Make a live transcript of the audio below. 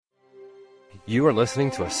You are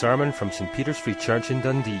listening to a sermon from St. Peter's Free Church in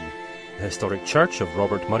Dundee, the historic church of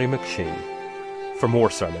Robert Murray McShane. For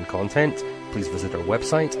more sermon content, please visit our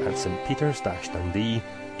website at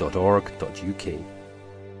stpeters-dundee.org.uk.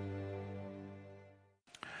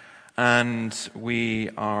 And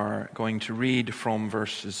we are going to read from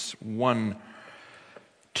verses 1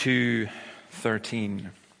 to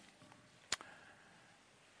 13.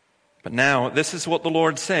 But now, this is what the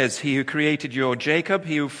Lord says, He who created you, O Jacob,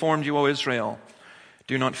 He who formed you, O Israel.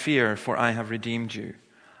 Do not fear, for I have redeemed you.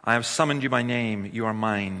 I have summoned you by name, you are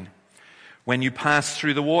mine. When you pass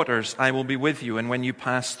through the waters, I will be with you, and when you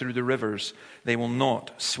pass through the rivers, they will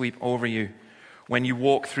not sweep over you. When you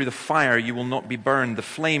walk through the fire, you will not be burned. The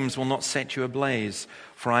flames will not set you ablaze.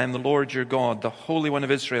 For I am the Lord your God, the Holy One of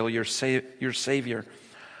Israel, your Savior.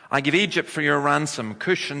 I give Egypt for your ransom,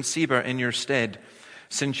 Cush and Seba in your stead.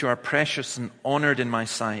 Since you are precious and honored in my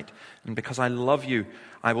sight, and because I love you,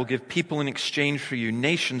 I will give people in exchange for you,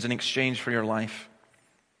 nations in exchange for your life.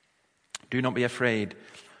 Do not be afraid,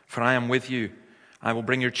 for I am with you. I will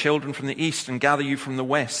bring your children from the east and gather you from the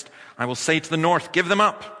west. I will say to the north, give them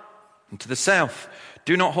up, and to the south,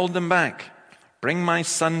 do not hold them back. Bring my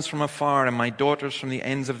sons from afar and my daughters from the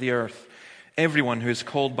ends of the earth, everyone who is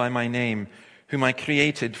called by my name, whom I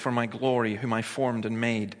created for my glory, whom I formed and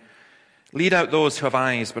made. Lead out those who have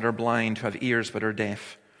eyes but are blind, who have ears but are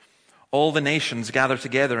deaf. All the nations gather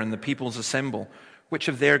together and the peoples assemble. Which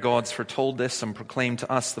of their gods foretold this and proclaimed to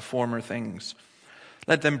us the former things?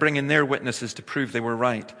 Let them bring in their witnesses to prove they were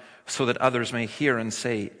right, so that others may hear and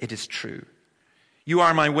say, it is true. You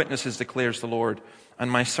are my witnesses, declares the Lord, and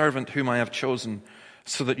my servant whom I have chosen,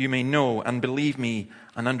 so that you may know and believe me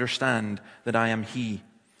and understand that I am He.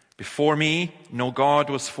 Before me no God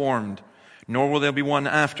was formed, nor will there be one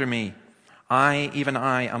after me. I, even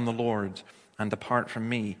I, am the Lord, and apart from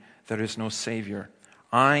me there is no Savior.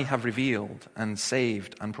 I have revealed and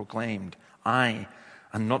saved and proclaimed. I,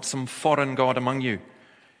 and not some foreign god among you.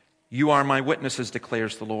 You are my witnesses,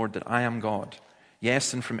 declares the Lord, that I am God.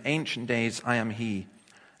 Yes, and from ancient days I am He.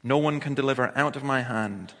 No one can deliver out of my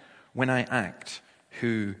hand. When I act,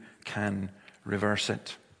 who can reverse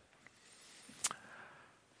it?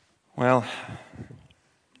 Well,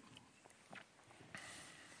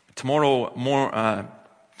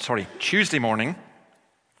 Tuesday morning,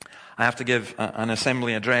 I have to give an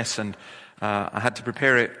assembly address, and I had to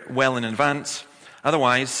prepare it well in advance.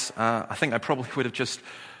 Otherwise, I think I probably would have just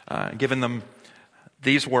given them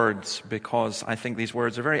these words, because I think these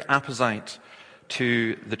words are very apposite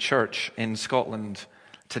to the church in Scotland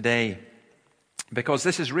today. Because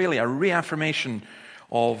this is really a reaffirmation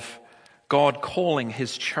of God calling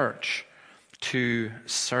His church to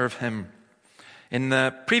serve Him. In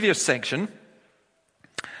the previous section,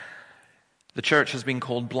 the church has been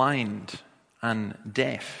called blind and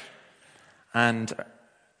deaf and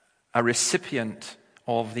a recipient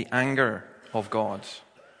of the anger of God.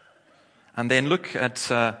 And then look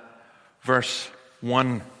at verse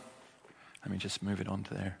 1. Let me just move it on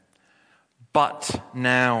to there. But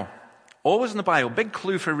now, always in the Bible, big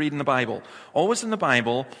clue for reading the Bible, always in the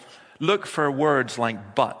Bible, look for words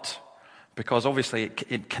like but. Because obviously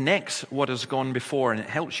it connects what has gone before and it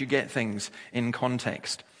helps you get things in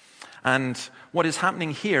context. And what is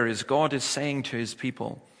happening here is God is saying to His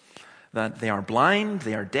people that they are blind,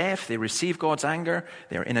 they are deaf, they receive God's anger,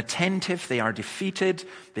 they are inattentive, they are defeated,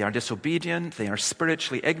 they are disobedient, they are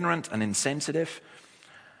spiritually ignorant and insensitive.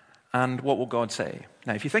 And what will God say?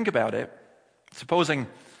 Now, if you think about it, supposing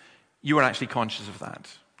you are actually conscious of that.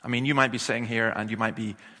 I mean, you might be sitting here and you might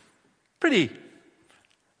be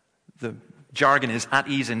the jargon is at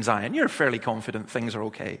ease in Zion. You're fairly confident things are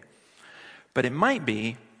okay. But it might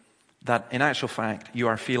be that in actual fact you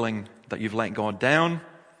are feeling that you've let God down,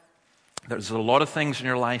 there's a lot of things in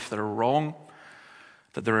your life that are wrong,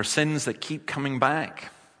 that there are sins that keep coming back,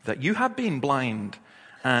 that you have been blind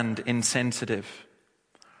and insensitive.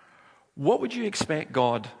 What would you expect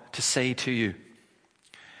God to say to you?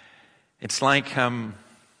 It's like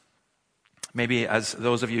maybe as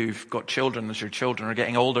those of you who've got children, as your children are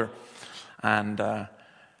getting older, and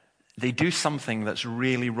they do something that's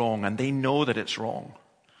really wrong, and they know that it's wrong.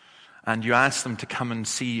 And you ask them to come and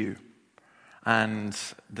see you. And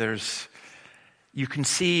you can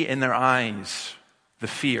see in their eyes the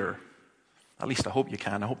fear. At least I hope you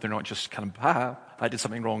can. I hope they're not just kind of, I did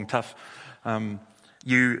something wrong, tough.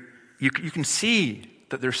 You can see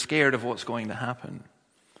that they're scared of what's going to happen,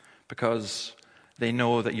 because they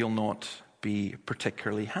know that you'll not be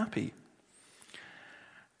particularly happy.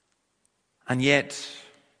 And yet,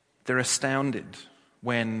 they're astounded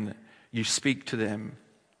when you speak to them,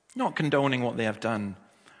 not condoning what they have done,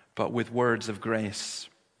 but with words of grace.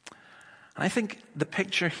 And I think the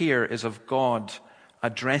picture here is of God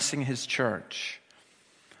addressing his church,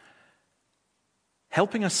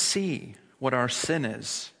 helping us see what our sin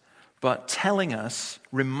is, but telling us,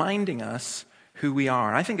 reminding us who we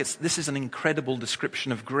are. I think this is an incredible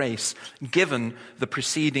description of grace, given the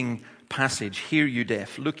preceding passage. Hear you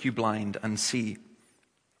deaf, look you blind, and see.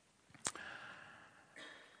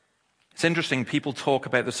 It's interesting, people talk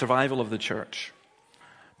about the survival of the church.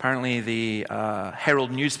 Apparently the Herald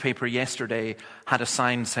newspaper yesterday had a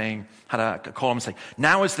sign saying, had a column saying,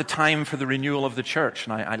 now is the time for the renewal of the church.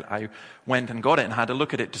 And I went and got it and had a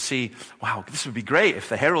look at it to see, wow, this would be great if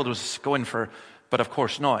the Herald was going for, but of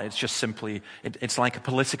course not. It's just simply, it's like a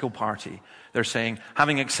political party. They're saying,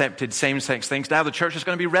 having accepted same-sex things, now the church is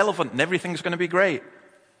going to be relevant and everything's going to be great.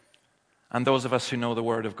 And those of us who know the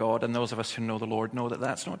Word of God and those of us who know the Lord know that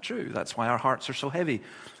that's not true. That's why our hearts are so heavy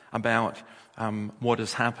about what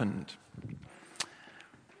has happened.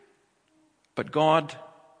 But God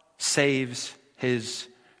saves his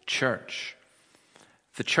church.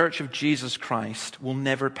 The church of Jesus Christ will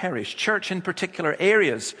never perish. Church in particular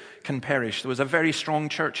areas can perish. There was a very strong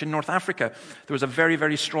church in North Africa. There was a very,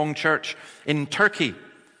 very strong church in Turkey.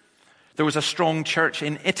 There was a strong church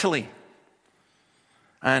in Italy.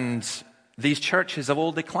 And these churches have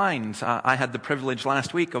all declined. I had the privilege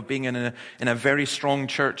last week of being in a very strong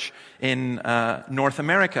church in North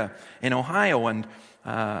America, in Ohio, and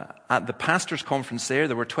at the pastors' conference there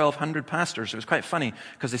were 1,200 pastors. It was quite funny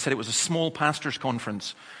because they said it was a small pastors'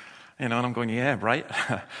 conference, and I'm going, yeah, right.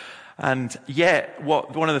 And yet,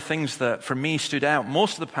 one of the things that for me stood out,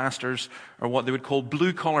 most of the pastors are what they would call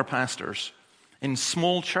blue-collar pastors in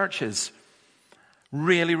small churches,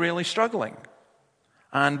 really, really struggling.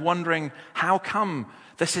 And wondering, how come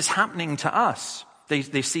this is happening to us?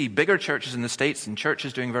 They see bigger churches in the States and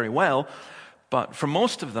churches doing very well, but for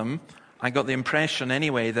most of them, I got the impression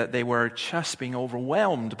anyway that they were just being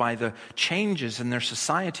overwhelmed by the changes in their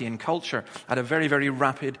society and culture at a very, very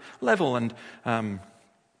rapid level. And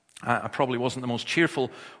I probably wasn't the most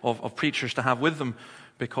cheerful of preachers to have with them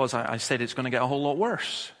because I said it's going to get a whole lot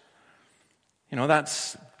worse. You know,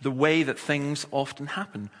 that's the way that things often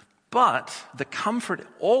happen. But the comfort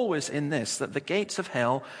always in this, that the gates of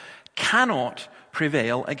hell cannot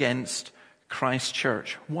prevail against Christ's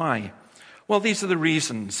church. Why? Well, these are the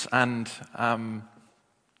reasons. And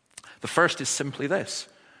the first is simply this.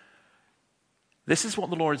 This is what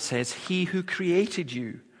the Lord says, He who created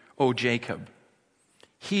you, O Jacob.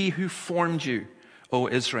 He who formed you, O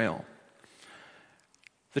Israel.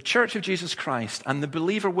 The church of Jesus Christ and the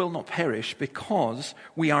believer will not perish because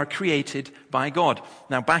we are created by God.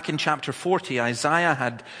 Now, back in chapter 40, Isaiah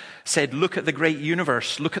had said, look at the great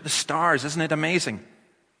universe, look at the stars, isn't it amazing?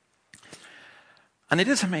 And it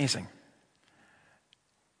is amazing.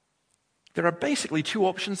 There are basically two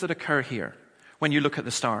options that occur here when you look at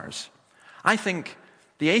the stars. I think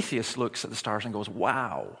the atheist looks at the stars and goes,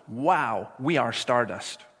 wow, we are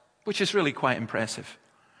stardust, which is really quite impressive.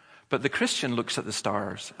 But the Christian looks at the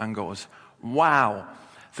stars and goes, wow,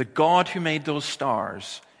 the God who made those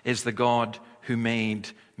stars is the God who made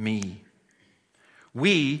me.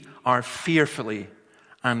 We are fearfully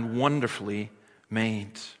and wonderfully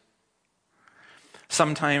made.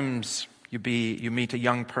 Sometimes you meet a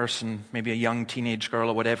young person, maybe a young teenage girl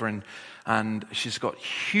or whatever, and she's got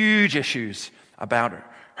huge issues about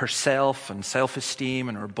herself and self-esteem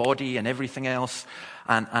and her body and everything else.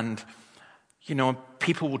 And you know,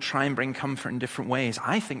 people will try and bring comfort in different ways.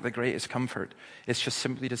 I think the greatest comfort is just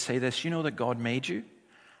simply to say this. You know that God made you,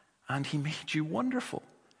 and He made you wonderful.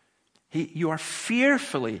 You are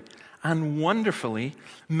fearfully and wonderfully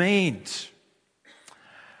made.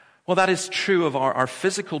 Well, that is true of our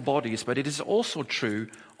physical bodies, but it is also true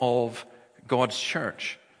of God's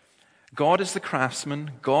church. God is the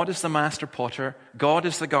craftsman, God is the master potter, God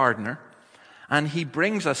is the gardener, and He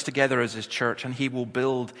brings us together as His church, and He will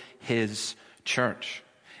build His church.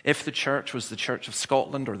 If the church was the Church of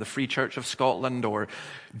Scotland or the Free Church of Scotland or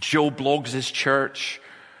Joe Bloggs' church,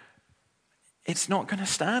 it's not going to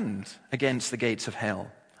stand against the gates of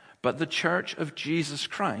hell. But the church of Jesus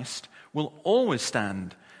Christ will always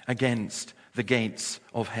stand against the gates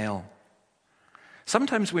of hell.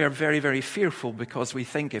 Sometimes we are very, very fearful because we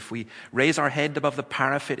think if we raise our head above the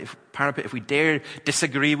parapet, if we dare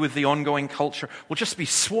disagree with the ongoing culture, we'll just be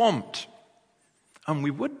swamped. And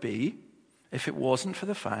we would be if it wasn't for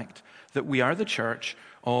the fact that we are the church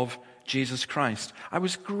of Jesus Christ. I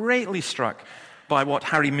was greatly struck by what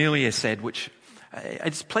Harry Mulier said, which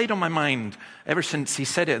it's played on my mind ever since he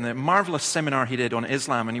said it in the marvelous seminar he did on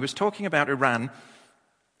Islam. And he was talking about Iran,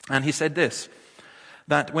 and he said this,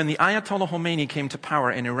 that when the Ayatollah Khomeini came to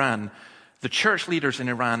power in Iran, The church leaders in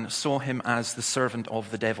Iran saw him as the servant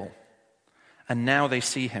of the devil. And now they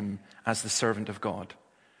see him as the servant of God.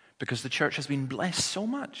 Because the church has been blessed so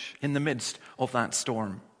much in the midst of that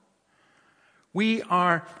storm. We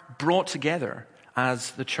are brought together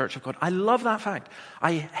as the church of God. I love that fact.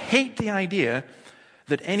 I hate the idea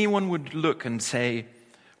that anyone would look and say,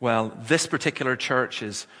 well, this particular church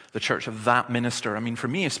is the church of that minister. I mean, for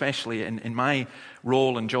me especially, in my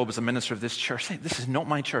role and job as a minister of this church, this is not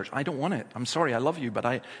my church. I don't want it. I'm sorry, I love you,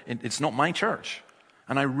 but it's not my church.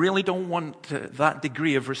 And I really don't want that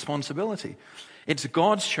degree of responsibility. It's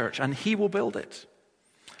God's church, and He will build it.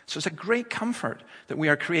 So it's a great comfort that we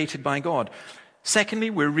are created by God. Secondly,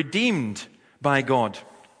 we're redeemed by God.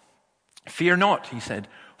 Fear not, He said,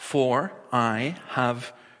 for I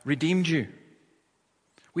have redeemed you.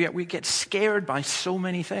 We get scared by so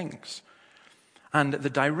many things. And the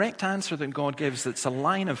direct answer that God gives, that's a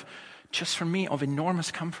line of, just for me, of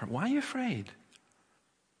enormous comfort. Why are you afraid?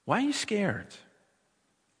 Why are you scared?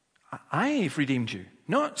 I've redeemed you.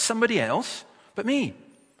 Not somebody else, but me.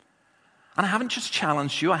 And I haven't just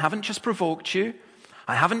challenged you. I haven't just provoked you.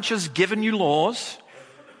 I haven't just given you laws.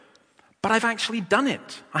 But I've actually done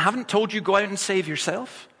it. I haven't told you go out and save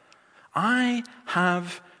yourself. I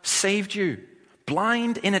have saved you.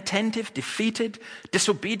 Blind, inattentive, defeated,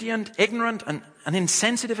 disobedient, ignorant, and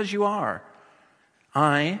insensitive as you are,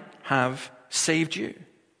 I have saved you.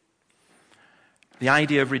 The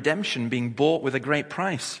idea of redemption being bought with a great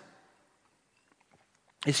price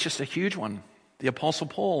is just a huge one. The Apostle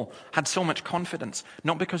Paul had so much confidence,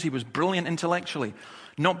 not because he was brilliant intellectually,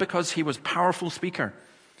 not because he was a powerful speaker,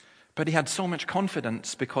 but he had so much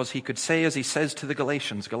confidence because he could say, as he says to the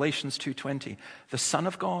Galatians 2:20, the Son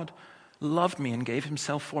of God loved me and gave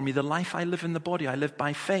himself for me. The life I live in the body, I live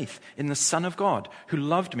by faith in the Son of God who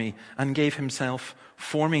loved me and gave himself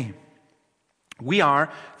for me. We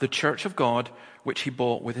are the church of God, which he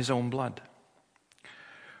bought with his own blood.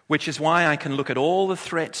 Which is why I can look at all the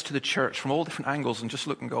threats to the church from all different angles and just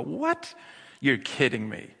look and go, what? You're kidding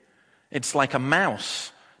me. It's like a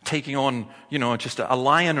mouse taking on, just a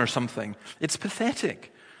lion or something. It's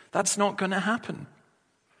pathetic. That's not going to happen.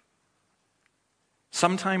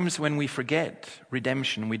 Sometimes when we forget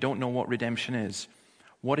redemption, we don't know what redemption is.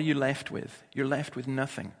 What are you left with? You're left with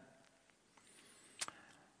nothing.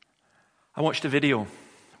 I watched a video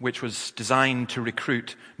which was designed to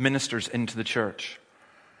recruit ministers into the church.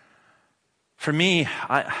 For me,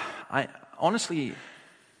 I honestly,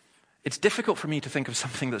 it's difficult for me to think of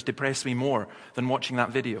something that's depressed me more than watching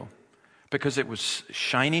that video. Because it was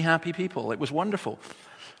shiny, happy people. It was wonderful.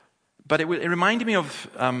 But it reminded me of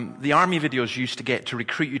the army videos you used to get to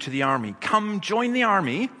recruit you to the army. Come join the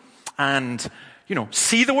army and,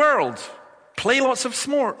 see the world. Play lots of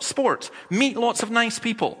sports. Meet lots of nice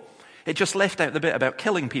people. It just left out the bit about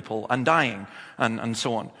killing people and dying and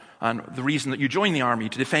so on. And the reason that you join the army,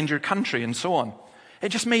 to defend your country and so on. It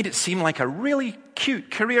just made it seem like a really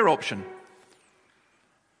cute career option.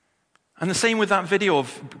 And the same with that video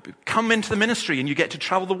of come into the ministry and you get to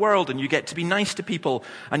travel the world and you get to be nice to people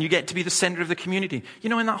and you get to be the center of the community.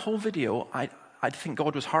 In that whole video, I think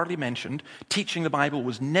God was hardly mentioned. Teaching the Bible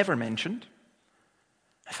was never mentioned.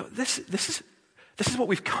 I thought, this is what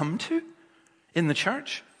we've come to in the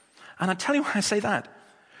church. And I tell you why I say that.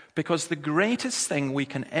 Because the greatest thing we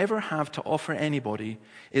can ever have to offer anybody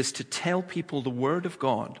is to tell people the Word of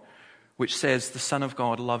God, which says the Son of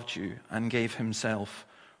God loved you and gave himself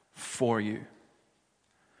for you.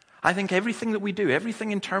 I think everything that we do,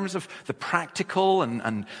 everything in terms of the practical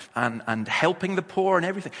and helping the poor and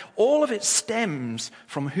everything, all of it stems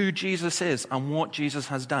from who Jesus is and what Jesus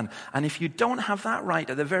has done. And if you don't have that right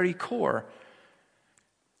at the very core,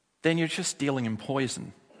 then you're just dealing in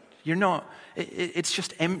poison. You're not, it's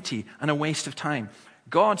just empty and a waste of time.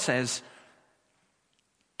 God says,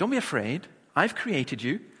 don't be afraid. I've created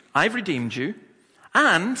you. I've redeemed you.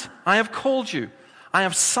 And I have called you. I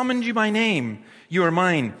have summoned you by name. You are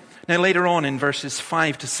mine. Now later on in verses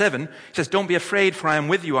 5-7, he says, don't be afraid, for I am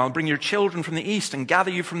with you. I'll bring your children from the east and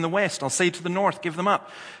gather you from the west. I'll say to the north, give them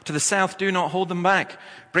up. To the south, do not hold them back.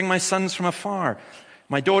 Bring my sons from afar,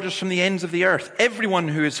 my daughters from the ends of the earth, everyone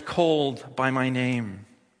who is called by my name.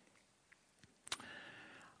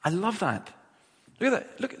 I love that. Look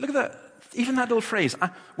at that. Look at that. Even that little phrase.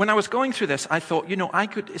 When I was going through this, I thought,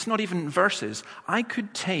 it's not even verses. I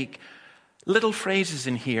could take little phrases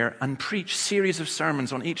in here and preach series of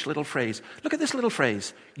sermons on each little phrase. Look at this little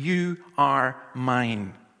phrase. You are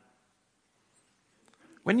mine.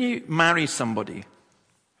 When you marry somebody,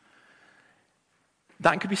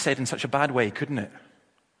 that could be said in such a bad way, couldn't it?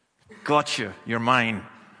 Gotcha, you're mine.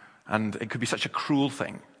 And it could be such a cruel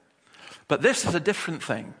thing. But this is a different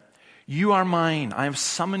thing. You are mine. I have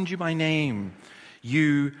summoned you by name.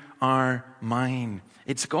 You are mine.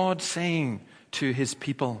 It's God saying to his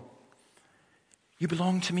people, you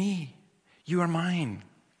belong to me. You are mine.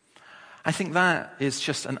 I think that is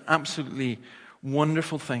just an absolutely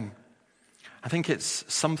wonderful thing. I think it's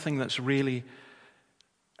something that's really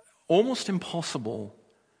almost impossible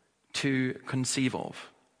to conceive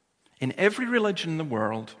of. In every religion in the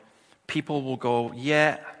world, people will go,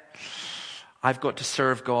 yeah, I've got to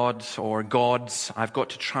serve God or gods. I've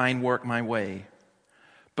got to try and work my way.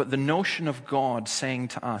 But the notion of God saying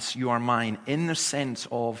to us, you are mine, in the sense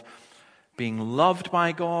of being loved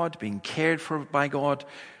by God, being cared for by God,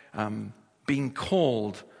 being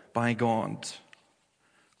called by God.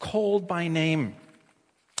 Called by name.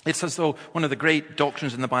 It's as though one of the great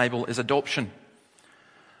doctrines in the Bible is adoption.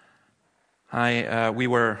 We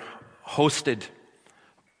were hosted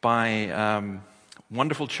by a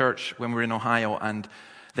wonderful church when we were in Ohio, and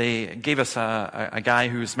they gave us a guy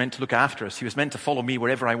who was meant to look after us. He was meant to follow me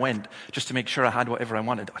wherever I went, just to make sure I had whatever I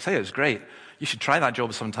wanted. I tell you, it was great. You should try that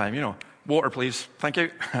job sometime, Water, please. Thank you.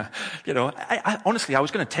 I honestly, I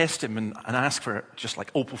was going to test him and ask for just like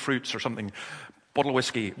opal fruits or something, bottle of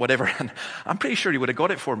whiskey, whatever. And I'm pretty sure he would have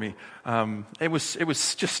got it for me. It was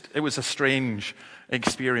a strange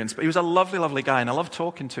experience. But he was a lovely, lovely guy, and I loved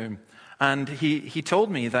talking to him. And he told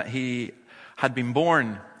me that he had been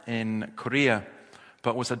born in Korea,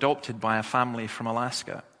 but was adopted by a family from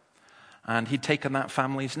Alaska. And he'd taken that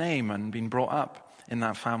family's name and been brought up in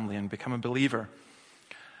that family and become a believer.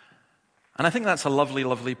 And I think that's a lovely,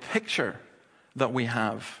 lovely picture that we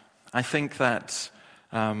have. I think that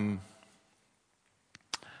the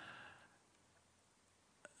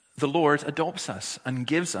Lord adopts us and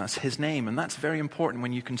gives us his name. And that's very important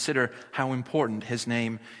when you consider how important his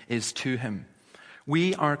name is to him.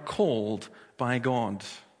 We are called by God.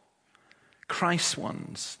 Christ's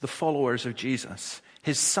ones, the followers of Jesus,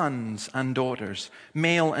 his sons and daughters,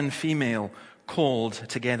 male and female, called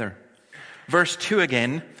together. Verse 2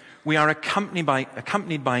 again, we are accompanied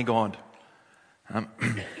by God. Let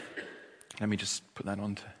me just put that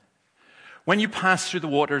on. When you pass through the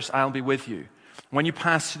waters, I'll be with you. When you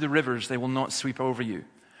pass through the rivers, they will not sweep over you.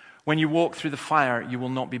 When you walk through the fire, you will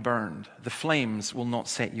not be burned. The flames will not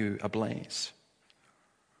set you ablaze.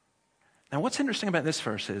 Now, what's interesting about this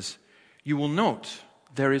verse is, you will note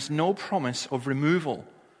there is no promise of removal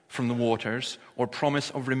from the waters or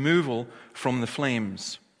promise of removal from the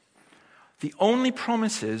flames. The only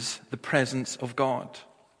promise is the presence of God.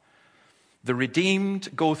 The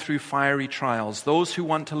redeemed go through fiery trials. Those who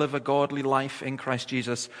want to live a godly life in Christ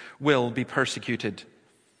Jesus will be persecuted.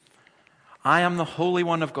 I am the Holy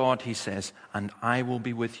One of God, he says, and I will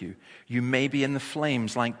be with you. You may be in the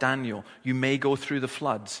flames like Daniel. You may go through the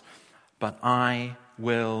floods, but I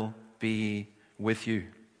will be with you.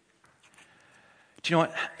 Do you know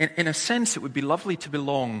what? In a sense, it would be lovely to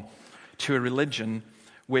belong to a religion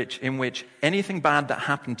in which anything bad that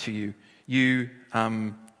happened to you,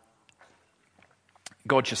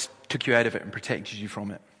 God just took you out of it and protected you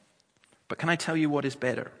from it. But can I tell you what is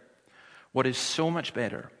better? What is so much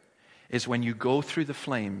better is when you go through the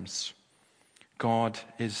flames, God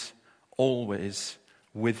is always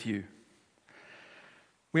with you.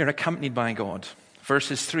 We are accompanied by God.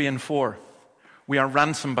 Verses 3 and 4. We are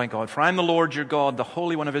ransomed by God. For I am the Lord your God, the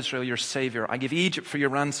Holy One of Israel, your Savior. I give Egypt for your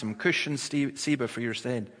ransom, Cush and Seba for your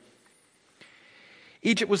stead.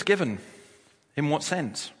 Egypt was given. In what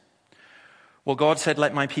sense? Well, God said,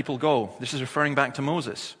 let my people go. This is referring back to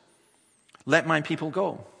Moses. Let my people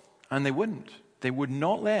go. And they wouldn't. They would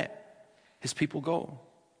not let his people go.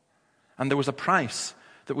 And there was a price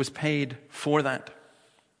that was paid for that.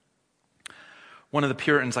 One of the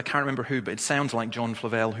Puritans, I can't remember who, but it sounds like John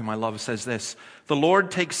Flavel, whom I love, says this: the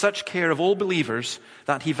Lord takes such care of all believers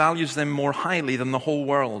that he values them more highly than the whole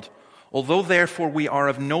world. Although therefore we are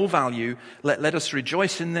of no value, let us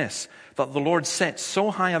rejoice in this, that the Lord sets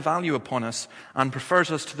so high a value upon us and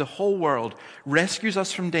prefers us to the whole world, rescues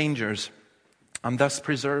us from dangers, and thus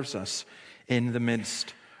preserves us in the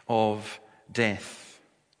midst of death.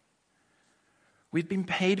 We've been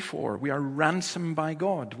paid for. We are ransomed by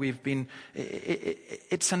God.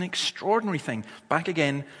 It's an extraordinary thing. Back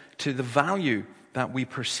again to the value that we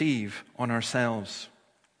perceive on ourselves.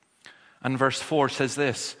 And verse 4 says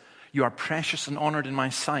this: you are precious and honored in my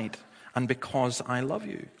sight, and because I love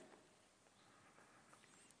you.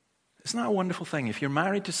 Isn't that a wonderful thing? If you're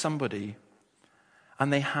married to somebody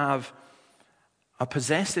and they have a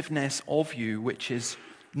possessiveness of you which is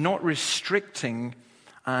not restricting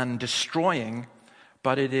and destroying,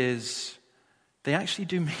 but it is, they actually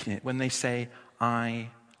do mean it when they say, I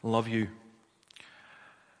love you.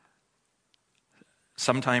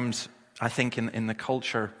 Sometimes I think in the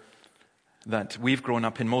culture that we've grown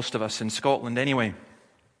up in, most of us in Scotland anyway,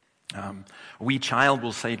 a wee child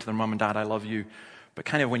will say to their mum and dad, I love you. But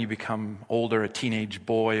kind of when you become older, a teenage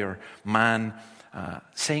boy or man,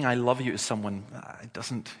 saying I love you to someone, it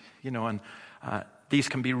doesn't, and these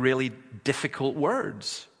can be really difficult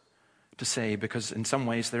words to say because in some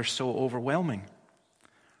ways they're so overwhelming.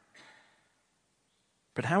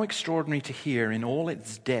 But how extraordinary to hear in all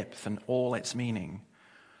its depth and all its meaning,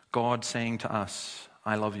 God saying to us,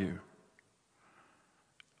 I love you.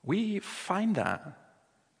 We find that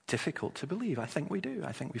difficult to believe. I think we do.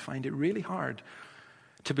 I think we find it really hard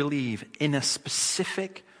to believe in a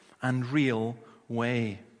specific and real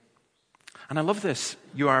way. And I love this.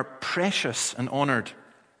 You are precious and honored.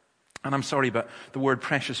 And I'm sorry, but the word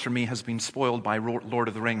precious for me has been spoiled by Lord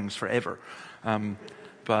of the Rings forever.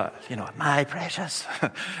 But, my precious.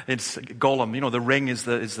 It's Gollum. The ring is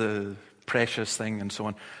the precious thing and so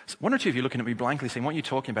on. So one or two of you looking at me blankly saying, what are you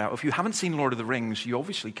talking about? If you haven't seen Lord of the Rings, you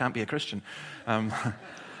obviously can't be a Christian.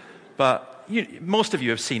 But most of you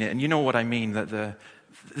have seen it, and you know what I mean, that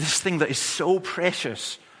this thing that is so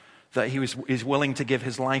precious that he is willing to give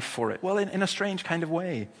his life for it. Well, in a strange kind of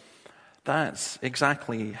way. That's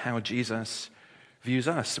exactly how Jesus views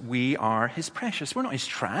us. We are his precious. We're not his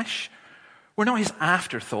trash. We're not his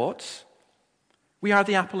afterthoughts. We are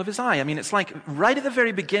the apple of his eye. I mean, it's like right at the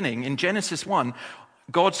very beginning in Genesis 1,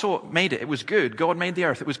 God made it. It was good. God made the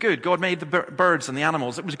earth. It was good. God made the birds and the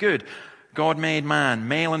animals. It was good. God made man.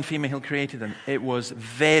 Male and female, he created them. It was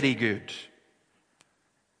very good.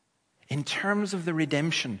 In terms of the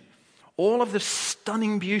redemption, all of the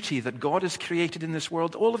stunning beauty that God has created in this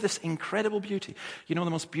world, all of this incredible beauty, the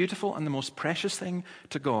most beautiful and the most precious thing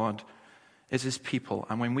to God is his people.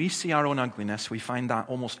 And when we see our own ugliness, we find that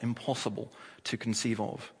almost impossible to conceive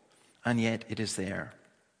of. And yet it is there.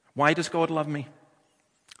 Why does God love me?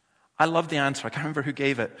 I love the answer. I can't remember who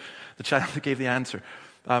gave it. The child who gave the answer.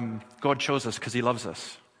 God chose us because he loves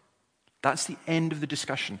us. That's the end of the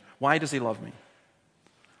discussion. Why does he love me?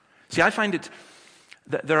 See, I find it,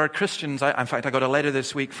 there are Christians, in fact, I got a letter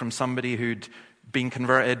this week from somebody who'd been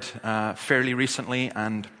converted fairly recently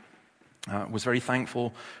and was very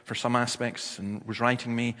thankful for some aspects and was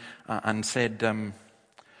writing me and said,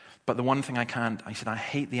 but the one thing I said, I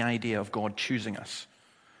hate the idea of God choosing us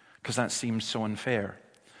because that seems so unfair.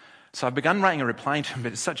 So I began writing a reply to him,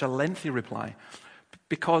 but it's such a lengthy reply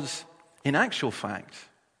because in actual fact,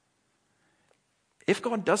 if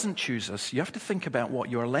God doesn't choose us, you have to think about what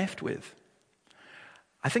you're left with.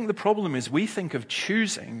 I think the problem is we think of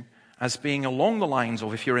choosing as being along the lines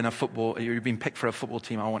of if you're in a football, you've been picked for a football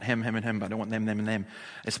team, I want him, him, and him, but I don't want them, them, and them.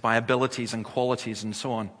 It's by abilities and qualities and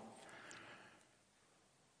so on.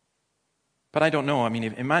 But I don't know. I mean,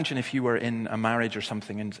 imagine if you were in a marriage or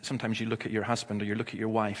something, and sometimes you look at your husband or you look at your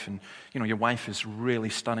wife, and your wife is really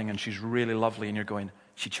stunning and she's really lovely, and you're going,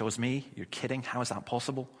 she chose me? You're kidding? How is that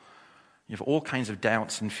possible? You have all kinds of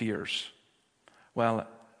doubts and fears. Well,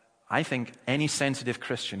 I think any sensitive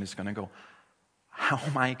Christian is going to go, how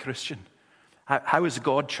am I a Christian? How has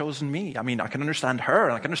God chosen me? I mean, I can understand her,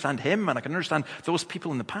 and I can understand him, and I can understand those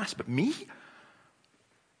people in the past, but me?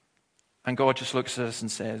 And God just looks at us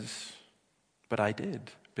and says, but I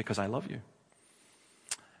did, because I love you.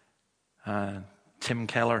 Tim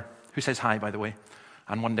Keller, who says hi, by the way,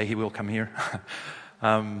 and one day he will come here.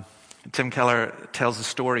 Tim Keller tells the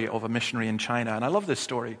story of a missionary in China, and I love this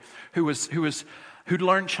story, who'd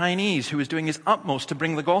learned Chinese, who was doing his utmost to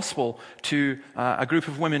bring the gospel to a group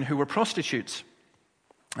of women who were prostitutes.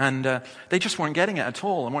 And they just weren't getting it at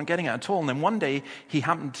all, And then one day, he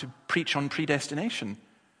happened to preach on predestination.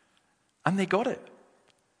 And they got it.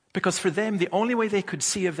 Because for them, the only way they could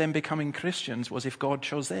see of them becoming Christians was if God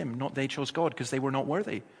chose them, not they chose God, because they were not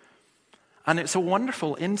worthy. And it's a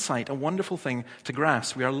wonderful insight, a wonderful thing to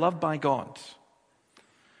grasp. We are loved by God.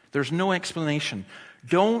 There's no explanation.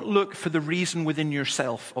 Don't look for the reason within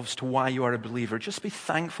yourself as to why you are a believer. Just be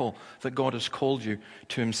thankful that God has called you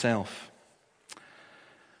to himself.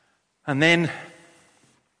 And then,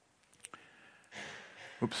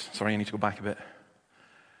 I need to go back a bit.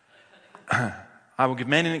 I will give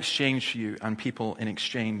men in exchange for you and people in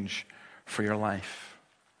exchange for your life.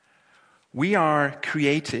 We are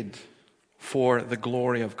created for the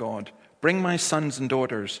glory of God. Bring my sons and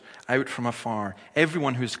daughters out from afar,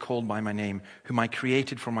 everyone who is called by my name, whom I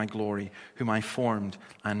created for my glory, whom I formed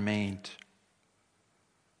and made.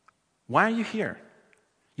 Why are you here?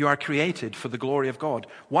 You are created for the glory of God.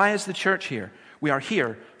 Why is the church here? We are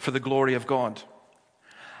here for the glory of God.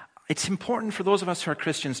 It's important for those of us who are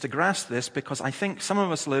Christians to grasp this, because I think some of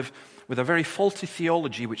us live with a very faulty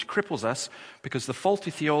theology which cripples us, because the faulty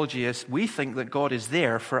theology is we think that God is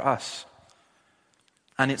there for us.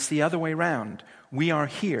 And it's the other way round. We are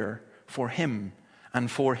here for him and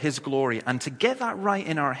for his glory. And to get that right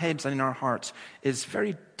in our heads and in our hearts is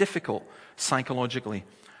very difficult psychologically.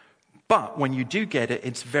 But when you do get it,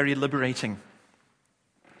 it's very liberating.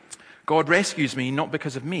 God rescues me not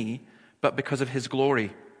because of me, but because of his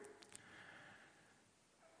glory.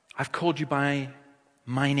 I've called you by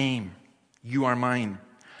my name. You are mine.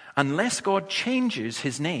 Unless God changes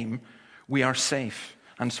his name, we are safe.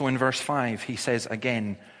 And so in verse 5, he says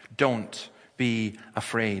again, don't be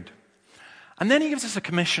afraid. And then he gives us a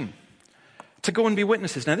commission to go and be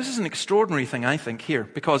witnesses. Now, this is an extraordinary thing, I think, here,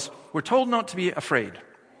 because we're told not to be afraid.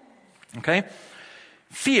 Okay?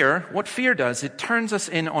 Fear, what fear does, it turns us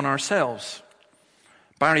in on ourselves.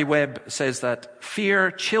 Barry Webb says that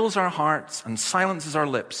fear chills our hearts and silences our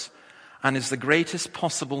lips and is the greatest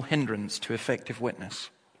possible hindrance to effective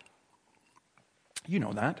witness. You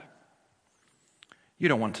know that. You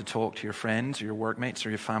don't want to talk to your friends or your workmates or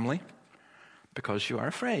your family because you are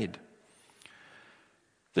afraid.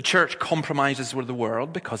 The church compromises with the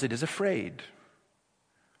world because it is afraid.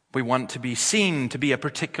 We want to be seen to be a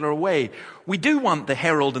particular way. We do want the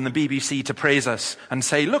Herald and the BBC to praise us and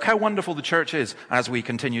say, look how wonderful the church is, as we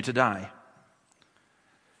continue to die.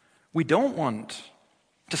 We don't want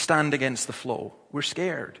to stand against the flow. We're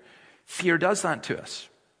scared. Fear does that to us.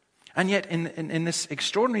 And yet in this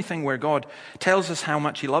extraordinary thing where God tells us how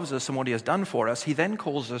much he loves us and what he has done for us, he then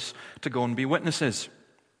calls us to go and be witnesses.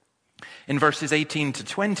 In verses 18 to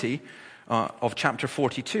 20 of chapter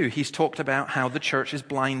 42, he's talked about how the church is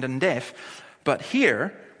blind and deaf. But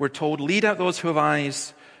here, we're told, lead out those who have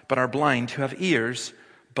eyes but are blind, who have ears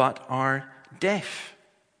but are deaf.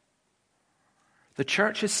 The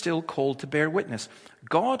church is still called to bear witness.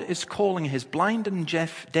 God is calling his blind and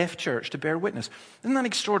deaf church to bear witness. Isn't that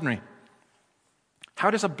extraordinary? How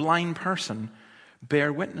does a blind person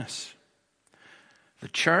bear witness? The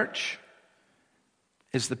church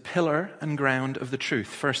is the pillar and ground of the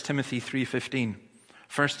truth. 1 Timothy 3:15.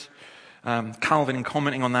 First, Calvin, in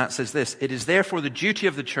commenting on that, says this: it is therefore the duty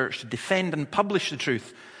of the church to defend and publish the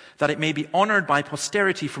truth, that it may be honored by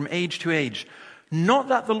posterity from age to age. Not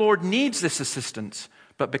that the Lord needs this assistance,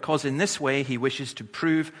 but because in this way he wishes to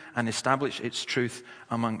prove and establish its truth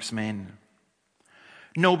amongst men.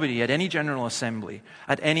 Nobody at any general assembly,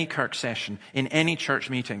 at any Kirk session, in any church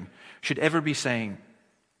meeting should ever be saying,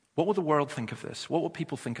 what will the world think of this? What will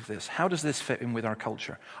people think of this? How does this fit in with our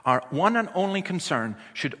culture? Our one and only concern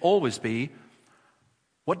should always be,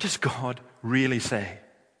 what does God really say?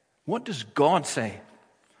 What does God say?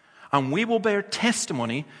 And we will bear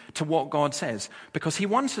testimony to what God says, because he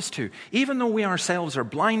wants us to. Even though we ourselves are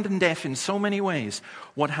blind and deaf in so many ways,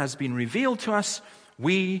 what has been revealed to us,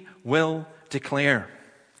 we will declare.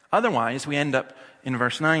 Otherwise, we end up in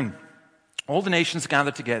verse 9. All the nations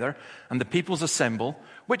gather together, and the peoples assemble.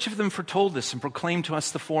 Which of them foretold this and proclaimed to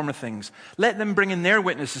us the former things? Let them bring in their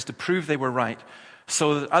witnesses to prove they were right,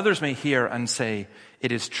 so that others may hear and say,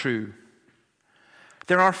 it is true.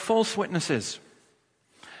 There are false witnesses.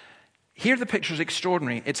 Here the picture is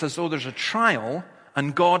extraordinary. It's as though there's a trial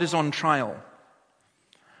and God is on trial.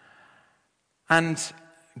 And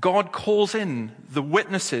God calls in the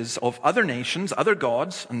witnesses of other nations, other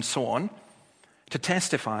gods, and so on, to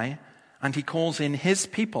testify. And he calls in his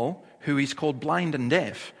people, who he's called blind and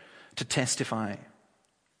deaf, to testify.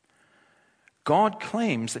 God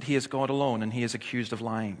claims that he is God alone, and he is accused of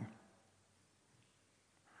lying.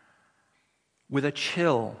 With a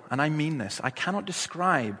chill, and I mean this, I cannot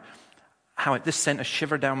describe how this sent a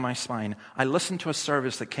shiver down my spine. I listened to a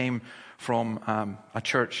service that came from a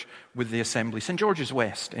church with the assembly, St. George's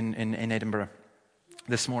West in Edinburgh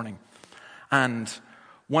this morning. And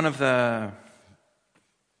one of the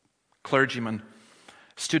clergymen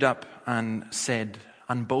stood up and said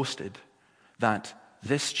and boasted that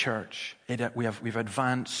this church, we've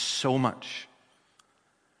advanced so much.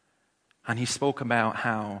 And he spoke about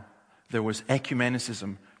how there was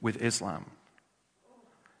ecumenicism with Islam.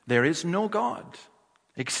 There is no God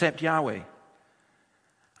except Yahweh.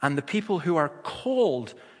 And the people who are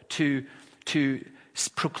called to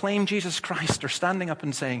proclaim Jesus Christ are standing up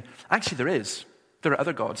and saying, actually there are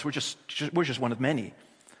other gods. We're just one of many.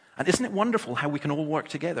 And isn't it wonderful how we can all work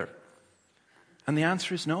together? And the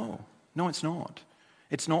answer is no. No, it's not.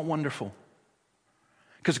 It's not wonderful.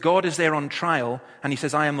 Because God is there on trial, and he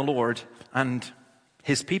says, I am the Lord. And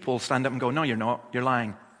his people stand up and go, no, you're not. You're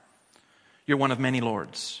lying. You're one of many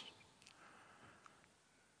lords.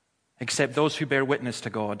 Except those who bear witness to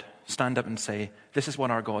God stand up and say, this is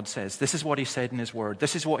what our God says. This is what he said in his word.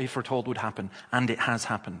 This is what he foretold would happen. And it has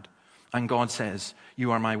happened. And God says,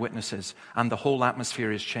 you are my witnesses. And the whole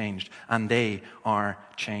atmosphere is changed. And they are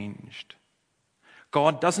changed.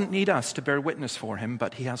 God doesn't need us to bear witness for him,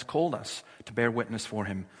 but he has called us to bear witness for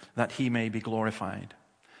him, that he may be glorified.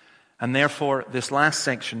 And therefore, this last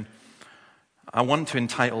section, I want to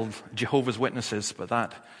entitle Jehovah's Witnesses, but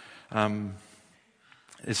that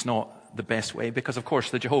is not the best way, because of course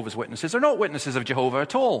the Jehovah's Witnesses are not witnesses of Jehovah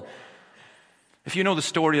at all. If you know the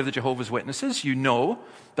story of the Jehovah's Witnesses, you know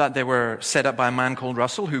that they were set up by a man called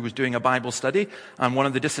Russell who was doing a Bible study. And one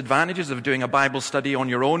of the disadvantages of doing a Bible study on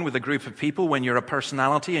your own with a group of people when you're a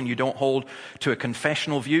personality and you don't hold to a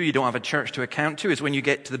confessional view, you don't have a church to account to, is when you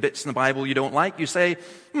get to the bits in the Bible you don't like, you say,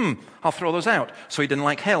 I'll throw those out. So he didn't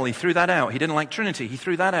like hell, he threw that out. He didn't like Trinity, he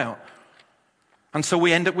threw that out. And so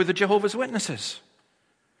we end up with the Jehovah's Witnesses,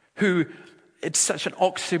 who, it's such an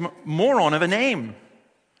oxymoron of a name,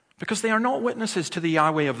 because they are not witnesses to the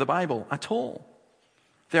Yahweh of the Bible at all.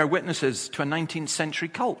 They are witnesses to a 19th century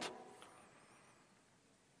cult.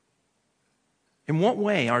 In what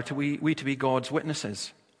way are we to be God's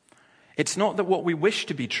witnesses? It's not that what we wish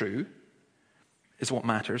to be true is what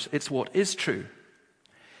matters, it's what is true.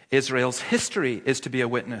 Israel's history is to be a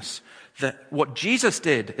witness. That what Jesus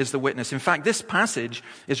did is the witness. In fact, this passage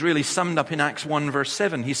is really summed up in Acts 1 verse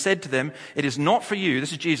 7. He said to them, "It is not for you,"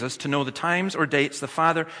 this is Jesus, "to know the times or dates the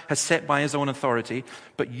Father has set by his own authority,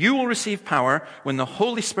 but you will receive power when the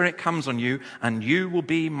Holy Spirit comes on you, and you will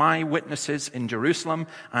be my witnesses in Jerusalem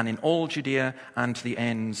and in all Judea and to the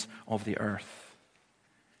ends of the earth."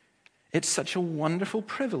 It's such a wonderful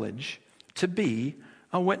privilege to be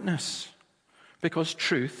a witness, because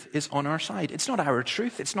truth is on our side. It's not our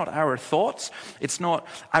truth, it's not our thoughts, it's not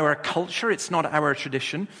our culture, it's not our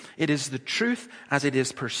tradition. It is the truth as it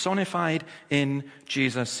is personified in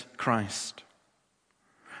Jesus Christ.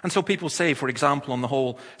 And so people say, for example, on the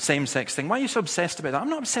whole same-sex thing, why are you so obsessed about that? I'm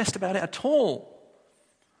not obsessed about it at all.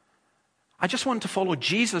 I just want to follow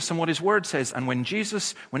Jesus and what his word says. And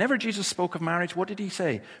whenever Jesus spoke of marriage, what did he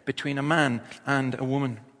say? Between a man and a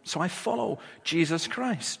woman. So I follow Jesus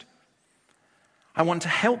Christ. I want to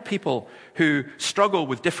help people who struggle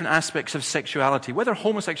with different aspects of sexuality, whether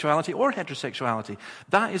homosexuality or heterosexuality.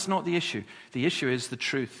 That is not the issue. The issue is the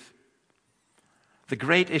truth. The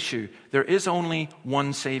great issue. There is only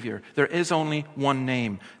one Savior. There is only one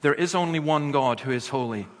name. There is only one God who is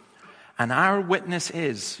holy. And our witness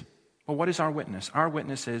is, well, what is our witness? Our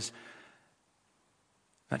witness is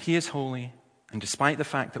that he is holy, and despite the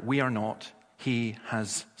fact that we are not, he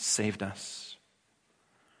has saved us.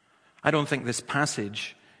 I don't think this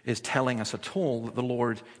passage is telling us at all that the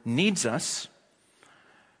Lord needs us,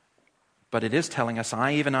 but it is telling us,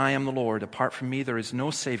 even I am the Lord. Apart from me, there is no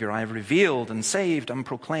Savior. I have revealed and saved and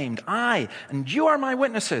proclaimed, I, and you are my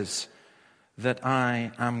witnesses, that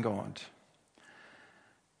I am God.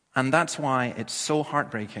 And that's why it's so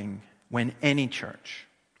heartbreaking when any church,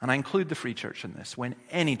 and I include the Free Church in this, when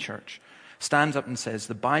any church stands up and says,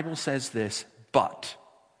 the Bible says this, but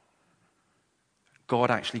God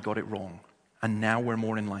actually got it wrong, and now we're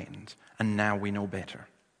more enlightened, and now we know better.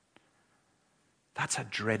 That's a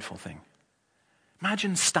dreadful thing.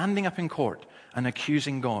 Imagine standing up in court and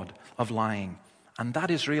accusing God of lying, and that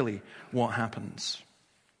is really what happens.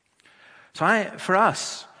 So for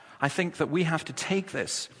us, I think that we have to take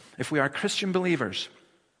this, if we are Christian believers,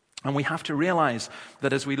 and we have to realize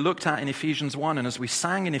that as we looked at in Ephesians 1 and as we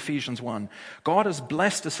sang in Ephesians 1, God has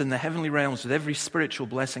blessed us in the heavenly realms with every spiritual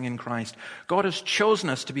blessing in Christ. God has chosen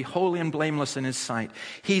us to be holy and blameless in his sight.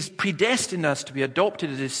 He's predestined us to be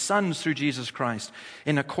adopted as his sons through Jesus Christ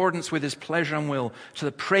in accordance with his pleasure and will, to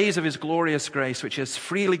the praise of his glorious grace, which he has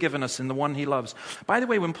freely given us in the one he loves. By the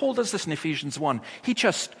way, when Paul does this in Ephesians 1, he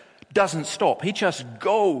just doesn't stop. He just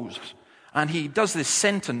goes. And he does this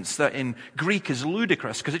sentence that in Greek is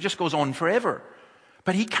ludicrous because it just goes on forever.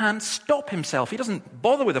 But he can't stop himself. He doesn't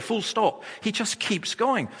bother with a full stop. He just keeps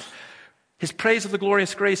going. His praise of the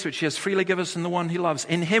glorious grace which he has freely given us in the one he loves.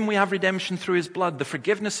 In him we have redemption through his blood, the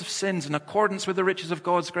forgiveness of sins in accordance with the riches of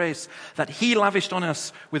God's grace, that he lavished on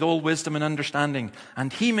us with all wisdom and understanding.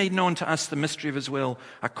 And he made known to us the mystery of his will,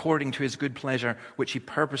 according to his good pleasure, which he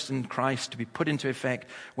purposed in Christ to be put into effect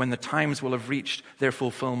when the times will have reached their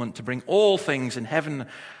fulfillment, to bring all things in heaven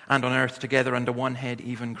and on earth together under one head,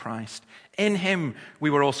 even Christ. In him we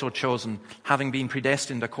were also chosen, having been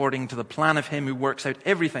predestined according to the plan of him who works out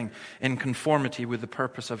everything in conformity with the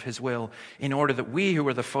purpose of his will, in order that we who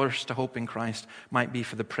were the first to hope in Christ might be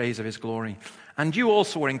for the praise of his glory. And you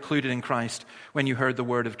also were included in Christ when you heard the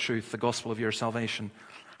word of truth, the gospel of your salvation.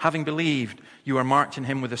 Having believed, you are marked in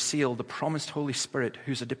him with a seal, the promised Holy Spirit,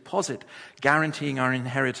 who's a deposit guaranteeing our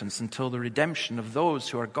inheritance until the redemption of those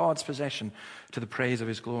who are God's possession to the praise of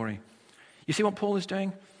his glory. You see what Paul is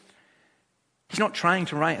doing? He's not trying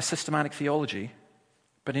to write a systematic theology,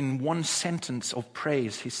 But in one sentence of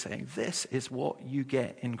praise, he's saying, this is what you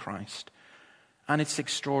get in Christ. And it's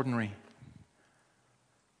extraordinary.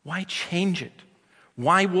 Why change it?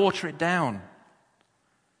 Why water it down?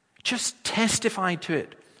 Just testify to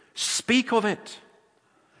it. Speak of it.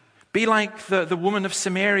 Be like the woman of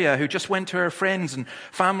Samaria who just went to her friends and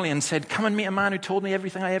family and said, come and meet a man who told me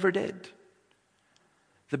everything I ever did.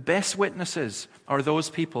 The best witnesses are those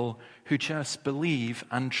people who just believe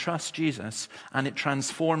and trust Jesus, and it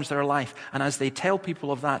transforms their life. And as they tell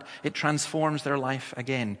people of that, it transforms their life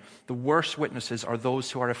again. The worst witnesses are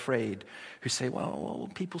those who are afraid, who say, well, what will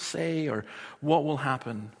people say, or what will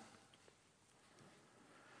happen?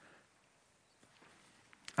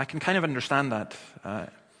 I can kind of understand that.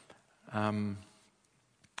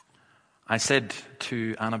 I said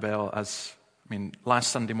to Annabelle,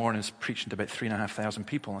 last Sunday morning I was preaching to about 3,500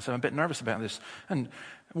 people. I said, I'm a bit nervous about this. And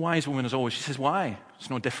a wise woman as always, she says, why? It's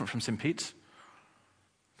no different from St. Peter's.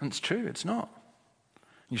 And it's true, it's not.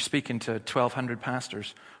 You're speaking to 1,200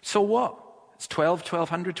 pastors. So what? It's 12,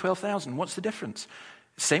 1,200, 12,000. What's the difference?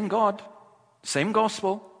 Same God, same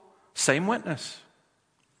gospel, same witness.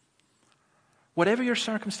 Whatever your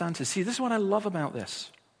circumstances, see, this is what I love about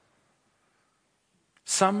this.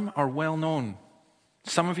 Some are well known.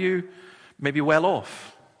 Some of you may be well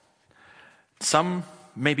off. Some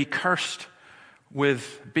may be cursed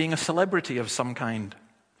with being a celebrity of some kind,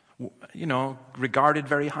 regarded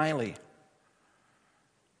very highly.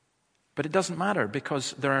 But it doesn't matter,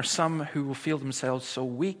 because there are some who will feel themselves so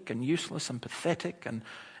weak and useless and pathetic and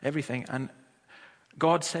everything. And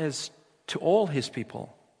God says to all his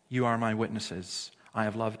people, you are my witnesses. I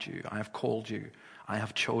have loved you. I have called you. I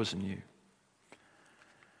have chosen you.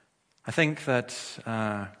 I think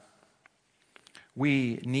that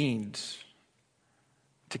we need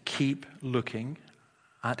to keep looking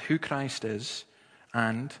at who Christ is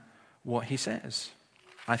and what he says.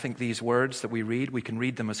 I think these words that we read, we can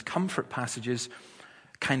read them as comfort passages,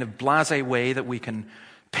 kind of blasé way that we can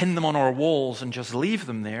pin them on our walls and just leave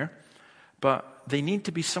them there. But they need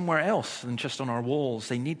to be somewhere else than just on our walls.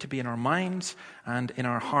 They need to be in our minds and in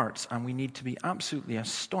our hearts. And we need to be absolutely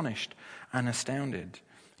astonished and astounded.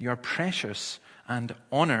 You are precious and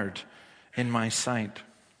honored in my sight.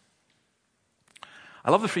 I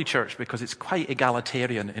love the Free Church because it's quite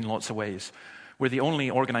egalitarian in lots of ways. We're the only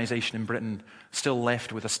organization in Britain still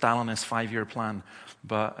left with a Stalinist 5-year plan.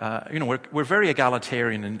 But, we're very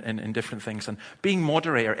egalitarian in different things. And being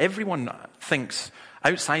moderator, everyone thinks,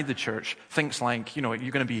 outside the church, thinks like, you're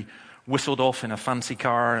going to be whistled off in a fancy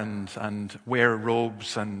car and wear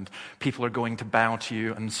robes and people are going to bow to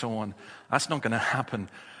you and so on. That's not going to happen.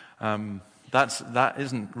 That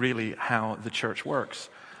isn't really how the church works.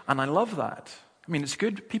 And I love that. It's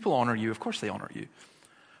good. People honor you. Of course they honor you.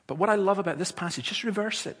 But what I love about this passage, just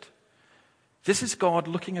reverse it. This is God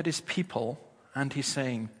looking at his people and he's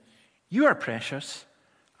saying, you are precious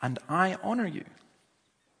and I honor you.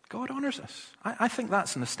 God honors us. I think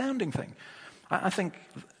that's an astounding thing. I think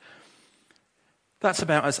that's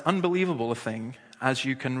about as unbelievable a thing as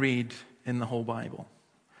you can read in the whole Bible.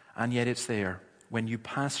 And yet it's there. When you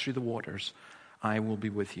pass through the waters, I will be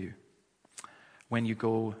with you. When you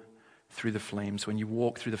go through the flames, when you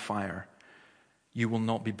walk through the fire, you will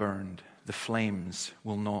not be burned. The flames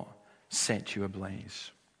will not set you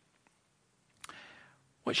ablaze.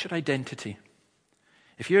 What's your identity?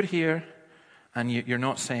 If you're here and you're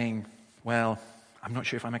not saying, well, I'm not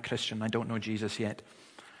sure if I'm a Christian, I don't know Jesus yet.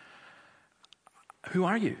 Who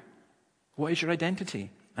are you? What is your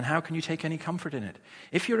identity? And how can you take any comfort in it?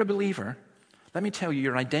 If you're a believer, let me tell you,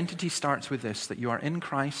 your identity starts with this, that you are in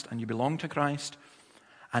Christ and you belong to Christ.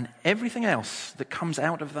 And everything else that comes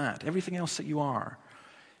out of that, everything else that you are,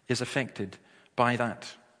 is affected by that.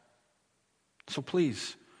 So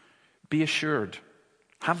please, be assured.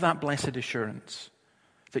 Have that blessed assurance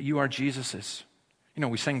that you are Jesus's.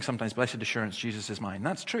 We sing sometimes, blessed assurance, Jesus is mine.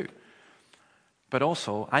 That's true. But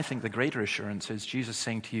also, I think the greater assurance is Jesus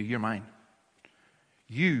saying to you, you're mine.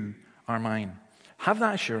 You are mine. Have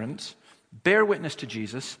that assurance. Bear witness to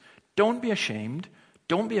Jesus. Don't be ashamed.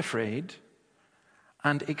 Don't be afraid.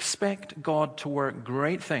 And expect God to work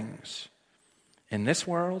great things in this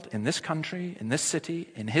world, in this country, in this city,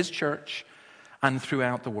 in his church, and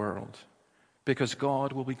throughout the world. Because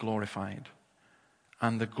God will be glorified.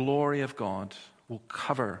 And the glory of God will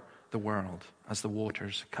cover the world as the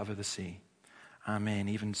waters cover the sea. Amen.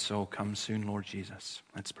 Even so, come soon, Lord Jesus.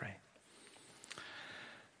 Let's pray.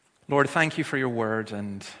 Lord, thank you for your word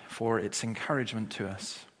and for its encouragement to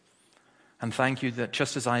us. And thank you that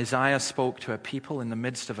just as Isaiah spoke to a people in the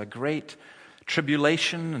midst of a great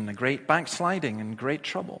tribulation and a great backsliding and great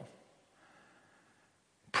trouble,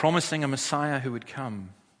 promising a Messiah who would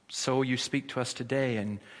come. So you speak to us today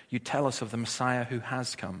and you tell us of the Messiah who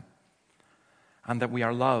has come, and that we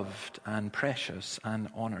are loved and precious and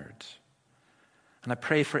honored. And I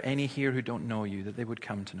pray for any here who don't know you, that they would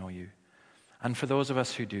come to know you. And for those of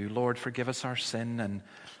us who do, Lord, forgive us our sin and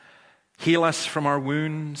heal us from our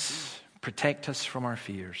wounds, protect us from our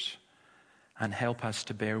fears, and help us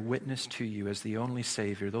to bear witness to you as the only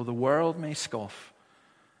Savior. Though the world may scoff,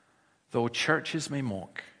 though churches may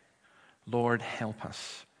mock, Lord, help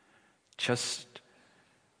us just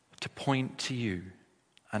to point to you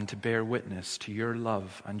and to bear witness to your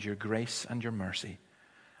love and your grace and your mercy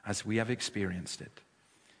as we have experienced it.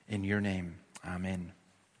 In your name, amen.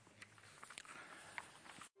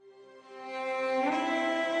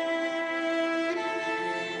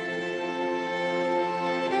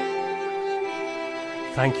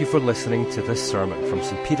 Thank you for listening to this sermon from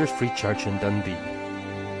St. Peter's Free Church in Dundee.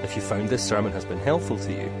 If you found this sermon has been helpful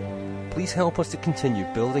to you, please help us to continue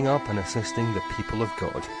building up and assisting the people of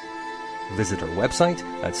God. Visit our website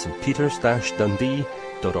at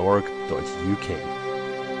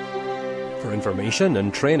stpeters-dundee.org.uk. For information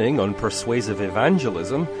and training on persuasive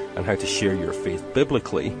evangelism and how to share your faith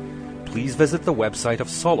biblically, please visit the website of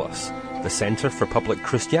Solas, the Centre for Public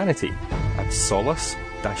Christianity, at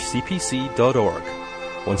solas-cpc.org.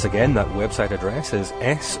 Once again, that website address is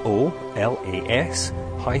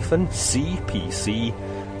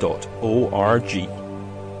solas-cpc.org.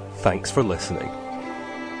 Thanks for listening.